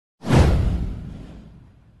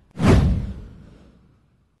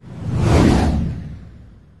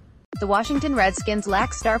the Washington Redskins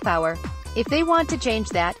lack star power. If they want to change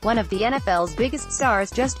that, one of the NFL's biggest stars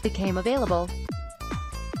just became available.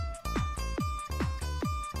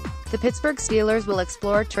 The Pittsburgh Steelers will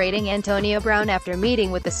explore trading Antonio Brown after meeting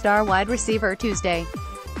with the star wide receiver Tuesday.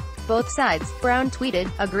 Both sides, Brown tweeted,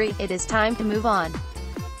 agree, it is time to move on.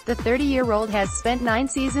 The 30-year-old has spent 9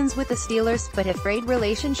 seasons with the Steelers, but a frayed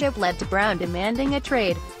relationship led to Brown demanding a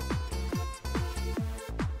trade.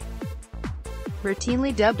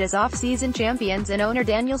 Routinely dubbed as off-season champions and owner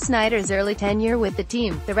Daniel Snyder's early tenure with the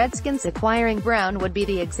team, the Redskins acquiring Brown would be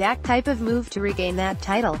the exact type of move to regain that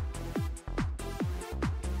title.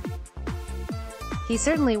 He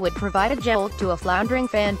certainly would provide a jolt to a floundering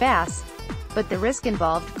fan base. But the risk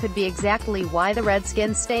involved could be exactly why the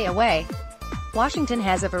Redskins stay away. Washington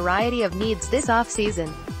has a variety of needs this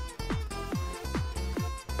offseason.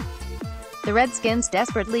 The Redskins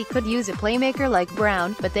desperately could use a playmaker like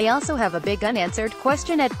Brown, but they also have a big unanswered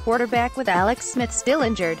question at quarterback with Alex Smith still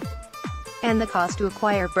injured. And the cost to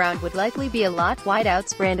acquire Brown would likely be a lot.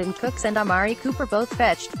 Wideouts Brandon Cooks and Amari Cooper both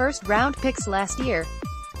fetched first-round picks last year.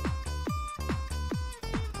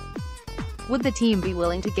 Would the team be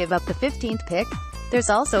willing to give up the 15th pick? There's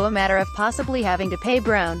also a matter of possibly having to pay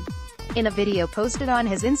Brown. In a video posted on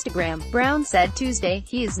his Instagram, Brown said Tuesday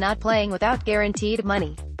he is not playing without guaranteed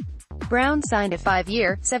money. Brown signed a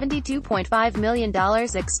 5-year, $72.5 million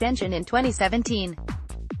extension in 2017.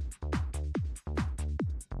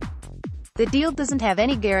 The deal doesn't have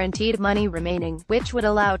any guaranteed money remaining, which would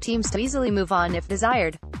allow teams to easily move on if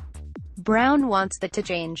desired. Brown wants that to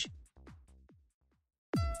change.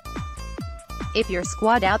 If your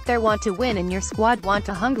squad out there want to win and your squad want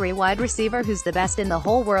a hungry wide receiver who's the best in the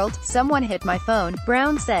whole world, someone hit my phone,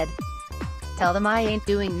 Brown said. Tell them I ain't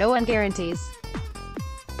doing no guarantees.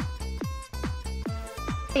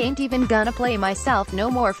 I ain't even gonna play myself no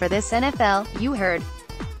more for this NFL, you heard.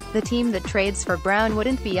 The team that trades for Brown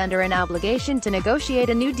wouldn't be under an obligation to negotiate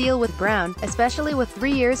a new deal with Brown, especially with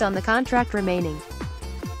 3 years on the contract remaining.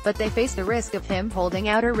 But they face the risk of him holding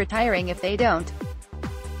out or retiring if they don't.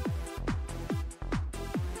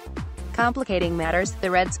 Complicating matters,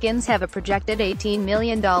 the Redskins have a projected $18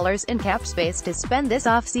 million in cap space to spend this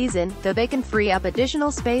offseason, though they can free up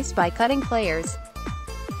additional space by cutting players.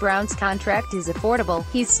 Brown's contract is affordable.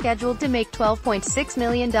 He's scheduled to make $12.6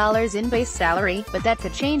 million in base salary, but that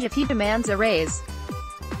could change if he demands a raise.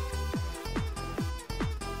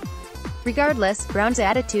 Regardless, Brown's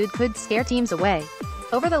attitude could scare teams away.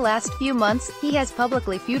 Over the last few months, he has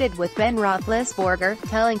publicly feuded with Ben Roethlisberger,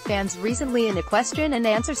 telling fans recently in a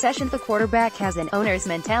question-and-answer session the quarterback has an owner's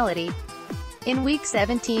mentality. In Week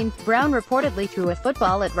 17, Brown reportedly threw a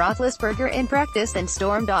football at Roethlisberger in practice and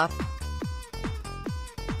stormed off.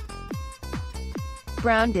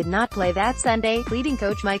 Brown did not play that Sunday, leading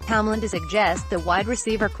coach Mike Tomlin to suggest the wide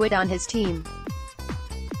receiver quit on his team.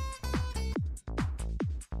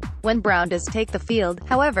 When Brown does take the field,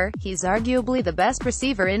 however, he's arguably the best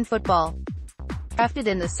receiver in football. Drafted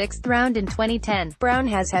in the 6th round in 2010, Brown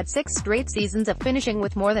has had 6 straight seasons of finishing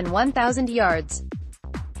with more than 1,000 yards.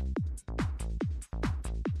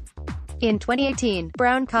 In 2018,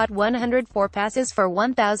 Brown caught 104 passes for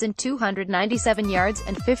 1,297 yards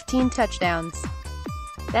and 15 touchdowns.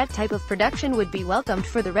 That type of production would be welcomed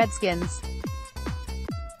for the Redskins.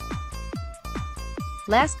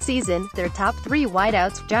 Last season, their top 3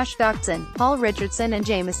 wideouts, Josh Doctson, Paul Richardson and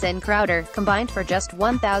Jamison Crowder, combined for just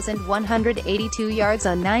 1,182 yards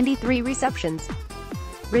on 93 receptions.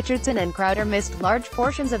 Richardson and Crowder missed large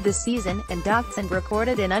portions of this season, and Doctson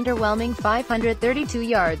recorded an underwhelming 532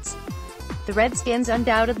 yards. The Redskins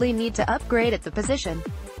undoubtedly need to upgrade at the position.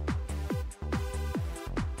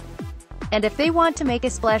 And if they want to make a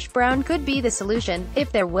splash, Brown could be the solution,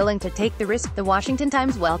 if they're willing to take the risk. The Washington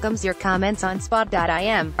Times welcomes your comments on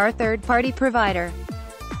Spot.im, our third-party provider.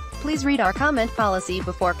 Please read our comment policy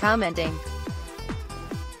before commenting.